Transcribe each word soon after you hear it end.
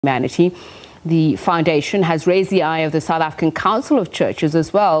Humanity. The foundation has raised the eye of the South African Council of Churches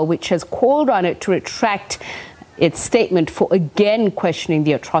as well, which has called on it to retract its statement for again questioning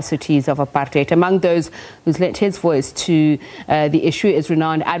the atrocities of apartheid. Among those who's lent his voice to the issue is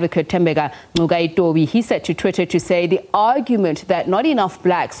renowned advocate Ngcukaitobi. He said to Twitter to say the argument that not enough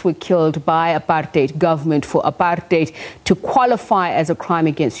blacks were killed by apartheid government for apartheid to qualify as a crime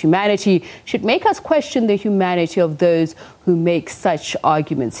against humanity should make us question the humanity of those who make such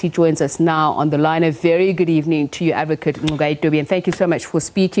arguments. He joins us now on the line. A very good evening to you, Advocate Ngcukaitobi, and thank you so much for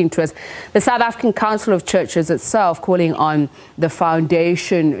speaking to us. The South African Council of Churches itself calling on the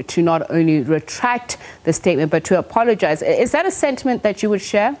foundation to not only retract the statement but to apologize. Is that a sentiment that you would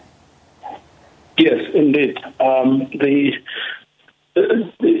share? Yes, indeed. This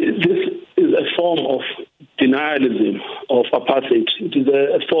is a form of denialism of apartheid. It is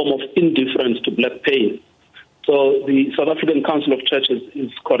a form of indifference to black pain. So the South African Council of Churches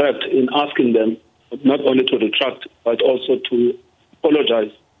is correct in asking them not only to retract, but also to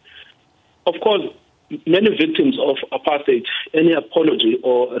apologize. Of course, many victims of apartheid, any apology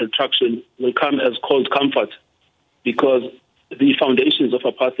or retraction will come as cold comfort because the foundations of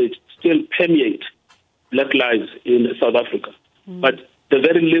apartheid still permeate black lives in South Africa. But the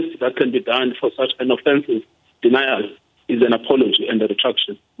very least that can be done for such an offensive denial is an apology and a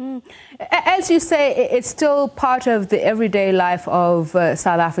retraction. As you say, it's still part of the everyday life of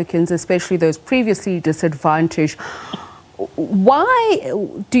South Africans, especially those previously disadvantaged. Why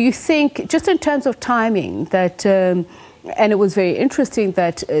do you think, just in terms of timing, that, and it was very interesting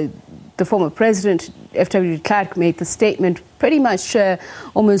that the former president, FW de Klerk, made the statement pretty much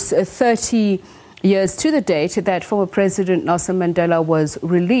almost 30 years to the date that former President Nelson Mandela was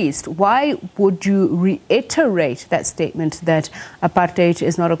released. Why would you reiterate that statement that apartheid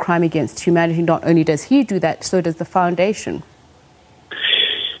is not a crime against humanity? Not only does he do that, so does the foundation.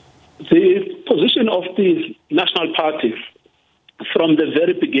 The position of the National Party from the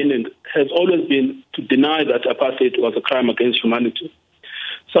very beginning has always been to deny that apartheid was a crime against humanity.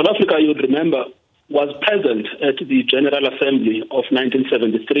 South Africa, you would remember, was present at the General Assembly of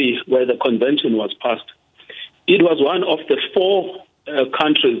 1973 where the convention was passed. It was one of the four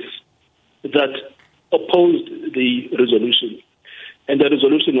countries that opposed the resolution. And the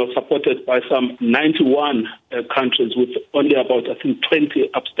resolution was supported by some 91 countries with only about, 20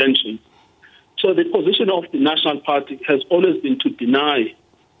 abstentions. So the position of the National Party has always been to deny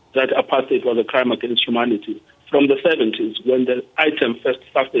that apartheid was a crime against humanity from the 70s when the item first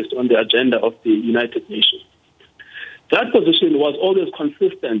surfaced on the agenda of the United Nations. That position was always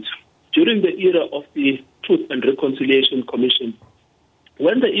consistent during the era of the Truth and Reconciliation Commission,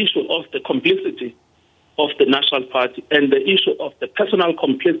 when the issue of the complicity of the National Party and the issue of the personal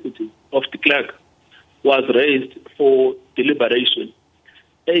complicity of de Klerk was raised for deliberation.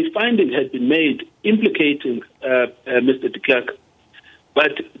 A finding had been made implicating Mr. de Klerk,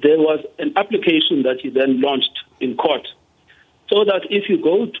 but there was an application that he then launched in court, so that if you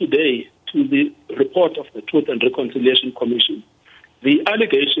go today to the report of the Truth and Reconciliation Commission, the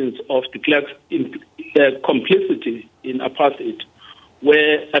allegations of de Klerk's complicity in apartheid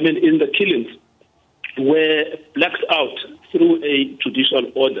in the killings, were blacked out through a judicial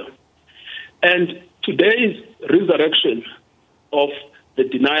order. And today's resurrection of the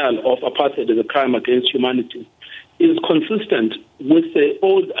denial of apartheid as a crime against humanity is consistent with the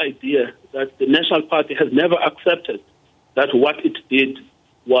old idea that the National Party has never accepted that what it did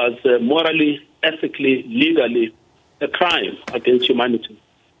was morally, ethically, legally a crime against humanity.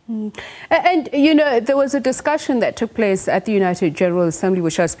 And, you know, there was a discussion that took place at the United General Assembly,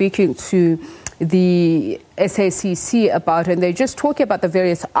 which I was speaking to the SABC about, and they're just talking about the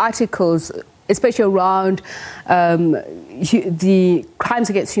various articles, especially around the crimes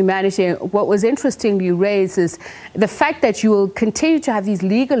against humanity. And what was interestingly raised is the fact that you will continue to have these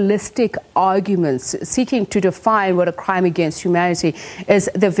legalistic arguments seeking to define what a crime against humanity is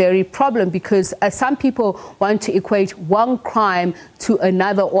the very problem, because some people want to equate one crime to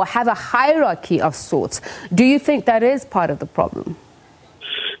another or have a hierarchy of sorts. Do you think that is part of the problem?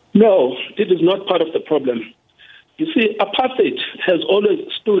 No, it is not part of the problem. You see, apartheid has always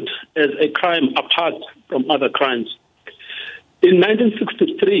stood as a crime apart from other crimes. In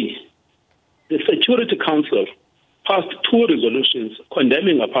 1963, the Security Council passed two resolutions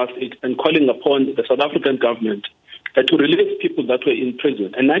condemning apartheid and calling upon the South African government to release people that were in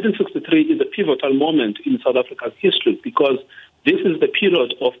prison. And 1963 is a pivotal moment in South Africa's history because this is the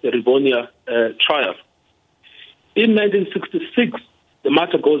period of the Rivonia trial. In 1966, the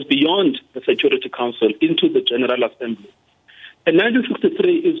matter goes beyond the Security Council into the General Assembly. And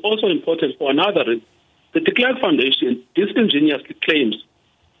 1963 is also important for another reason. The de Klerk Foundation disingenuously claims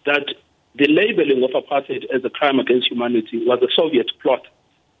that the labeling of apartheid as a crime against humanity was a Soviet plot.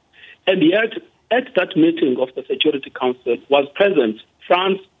 And yet, at that meeting of the Security Council was present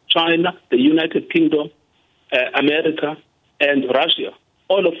France, China, the United Kingdom, America, and Russia,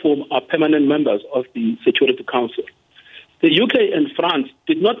 all of whom are permanent members of the Security Council. The UK and France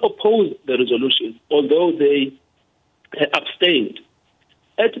did not oppose the resolution, although they abstained.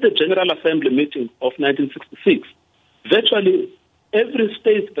 At the General Assembly meeting of 1966, virtually every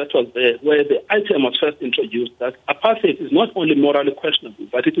state that was there, where the item was first introduced, that apartheid is not only morally questionable,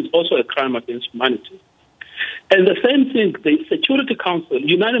 but it is also a crime against humanity. And the same thing, the Security Council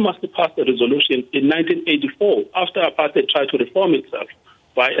unanimously passed a resolution in 1984 after apartheid tried to reform itself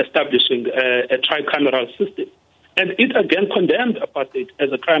by establishing a tricameral system. And it again condemned apartheid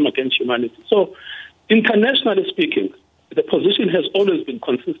as a crime against humanity. So, internationally speaking, the position has always been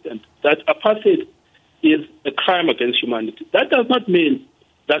consistent that apartheid is a crime against humanity. That does not mean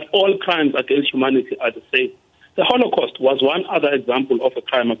that all crimes against humanity are the same. The Holocaust was one other example of a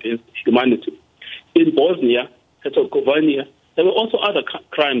crime against humanity. In Bosnia, Herzegovina, there were also other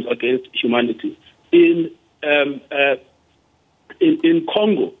crimes against humanity. In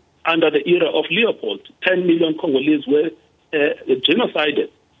Congo, under the era of Leopold, 10 million Congolese were genocided.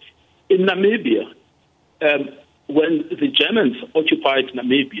 In Namibia, when the Germans occupied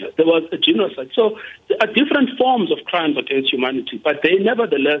Namibia, there was a genocide. So there are different forms of crimes against humanity, but they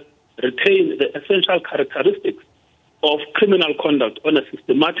nevertheless retain the essential characteristics of criminal conduct on a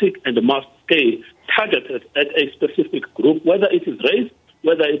systematic and mass scale targeted at a specific group, whether it is race,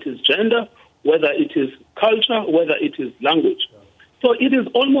 whether it is gender, whether it is culture, whether it is language. So it is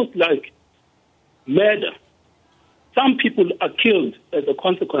almost like murder. Some people are killed as a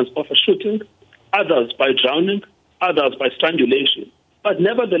consequence of a shooting, others by drowning, others by strangulation. But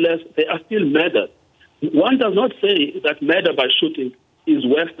nevertheless, they are still murdered. One does not say that murder by shooting is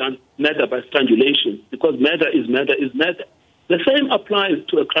worse than murder by strangulation, because murder is murder is murder. The same applies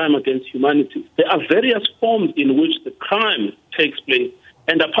to a crime against humanity. There are various forms in which the crime takes place,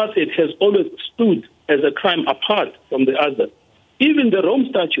 and apartheid has always stood as a crime apart from the other. Even the Rome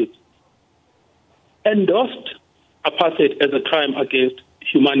Statute endorsed apartheid as a crime against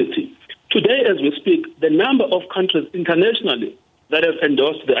humanity. Today, as we speak, the number of countries internationally that have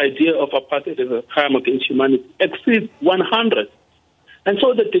endorsed the idea of apartheid as a crime against humanity exceeds 100. And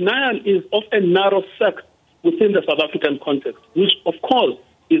so the denial is of a narrow sect within the South African context, which, of course,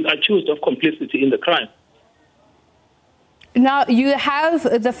 is accused of complicity in the crime. Now, you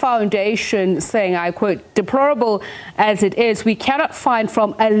have the foundation saying, I quote, deplorable as it is, we cannot find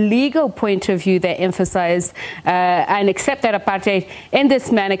from a legal point of view they emphasize and accept that apartheid in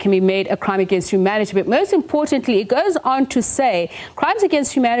this manner can be made a crime against humanity. But most importantly, it goes on to say crimes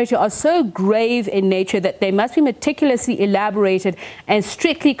against humanity are so grave in nature that they must be meticulously elaborated and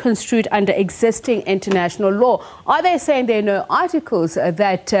strictly construed under existing international law. Are they saying there are no articles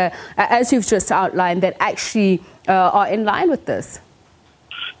that, as you've just outlined, that actually are in line with this?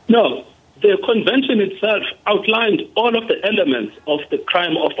 No. The convention itself outlined all of the elements of the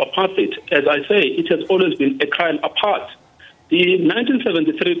crime of apartheid. As I say, it has always been a crime apart. The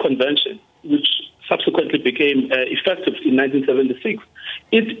 1973 convention, which subsequently became effective in 1976,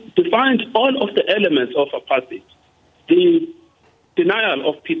 it defined all of the elements of apartheid. The denial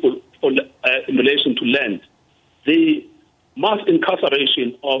of people in relation to land, the mass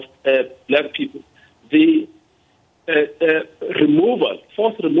incarceration of black people, the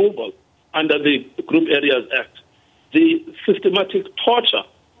forced removal under the Group Areas Act, the systematic torture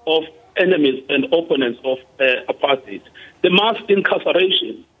of enemies and opponents of apartheid, the mass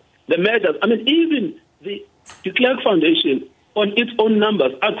incarceration, the murders. I mean, even the de Klerk Foundation, on its own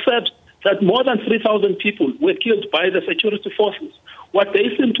numbers, accepts that more than 3,000 people were killed by the security forces. What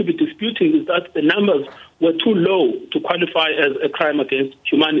they seem to be disputing is that the numbers were too low to qualify as a crime against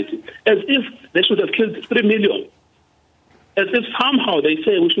humanity, as if they should have killed 3 million. As if somehow they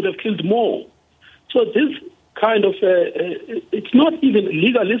say we should have killed more. So this kind of, it's not even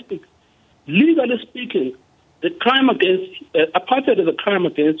legalistic. Legally speaking, the crime against, apartheid as a crime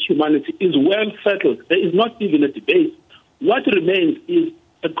against humanity is well settled. There is not even a debate. What remains is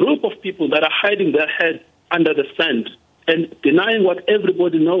a group of people that are hiding their head under the sand and denying what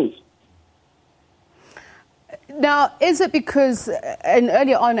everybody knows. Now, is it because, and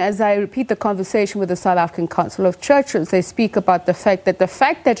earlier on, as I repeat the conversation with the South African Council of Churches, they speak about the fact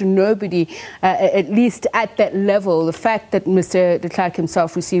that nobody, at least at that level, the fact that Mr. de Klerk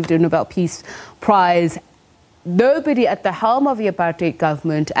himself received a Nobel Peace Prize nobody at the helm of the apartheid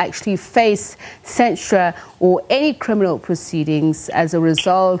government actually face censure or any criminal proceedings as a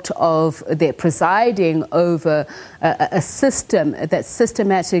result of their presiding over a system that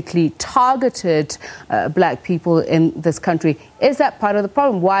systematically targeted black people in this country. Is that part of the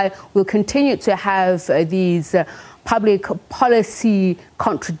problem? Why we'll continue to have these public policy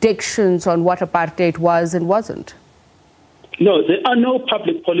contradictions on what apartheid was and wasn't? No, there are no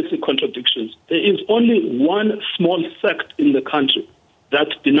public policy contradictions. There is only one small sect in the country that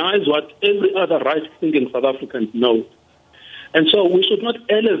denies what every other right-thinking South African knows. And so we should not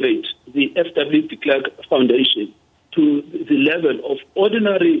elevate the FW de Klerk Foundation to the level of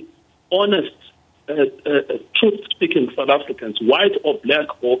ordinary, honest, truth-speaking South Africans, white or black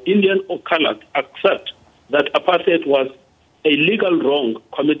or Indian or colored, accept that apartheid was a legal wrong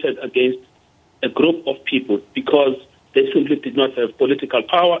committed against a group of people because they simply did not have political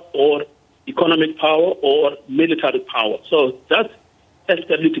power or economic power or military power. So that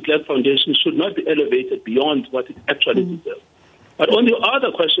FW de Klerk Foundation should not be elevated beyond what it actually deserves. But on the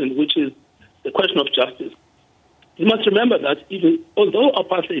other question, which is the question of justice, you must remember that even although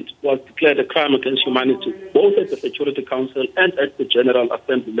apartheid was declared a crime against humanity, both at the Security Council and at the General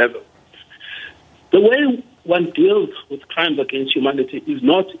Assembly level, the way one deals with crimes against humanity is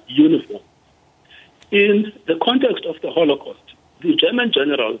not uniform. In the context of the Holocaust, the German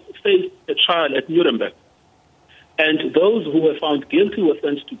generals faced a trial at Nuremberg, and those who were found guilty were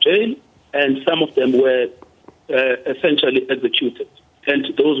sent to jail, and some of them were essentially executed, and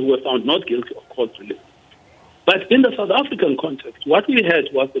those who were found not guilty, of course, released. But in the South African context, what we had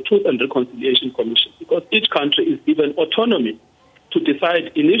was the Truth and Reconciliation Commission, because each country is given autonomy to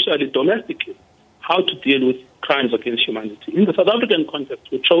decide initially domestically how to deal with crimes against humanity. In the South African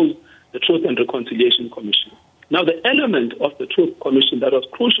context, we chose the Truth and Reconciliation Commission. Now, the element of the Truth Commission that was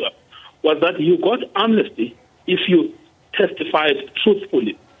crucial was that you got amnesty if you testified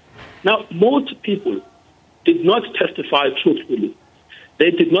truthfully. Now, most people did not testify truthfully.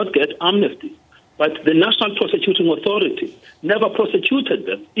 They did not get amnesty. But the National Prosecuting Authority never prosecuted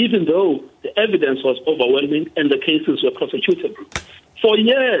them, even though the evidence was overwhelming and the cases were prosecutable. For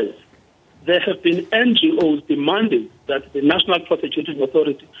years, there have been NGOs demanding that the National Prosecuting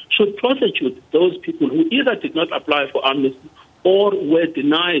Authority should prosecute those people who either did not apply for amnesty or were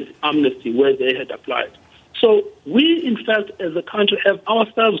denied amnesty where they had applied. So we, in fact, as a country, have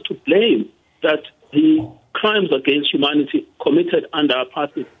ourselves to blame that the crimes against humanity committed under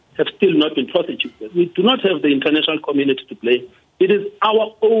apartheid have still not been prosecuted. We do not have the international community to blame. It is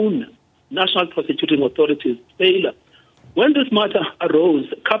our own National Prosecuting Authority's failure. When this matter arose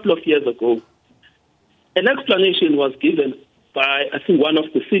a couple of years ago, an explanation was given by, I think, one of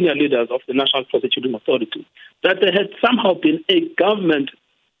the senior leaders of the National Prosecuting Authority, that there had somehow been a government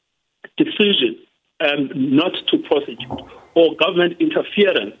decision not to prosecute or government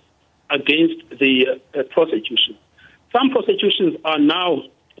interference against the prosecution. Some prosecutions are now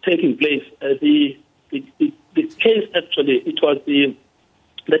taking place. The case, actually, it was the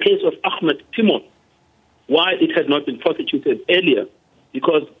case of Ahmed Timon, why it had not been prosecuted earlier,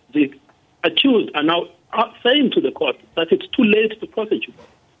 because the accused are now saying to the court that it's too late to prosecute.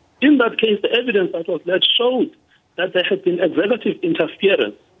 In that case, the evidence that was led showed that there had been executive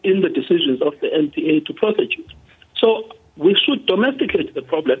interference in the decisions of the NPA to prosecute. So we should domesticate the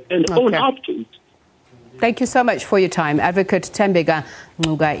problem and own up to it. Thank you so much for your time. Advocate Tembega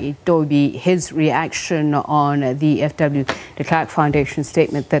Ngcukaitobi, his reaction on the FW de Klerk Foundation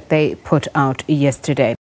statement that they put out yesterday.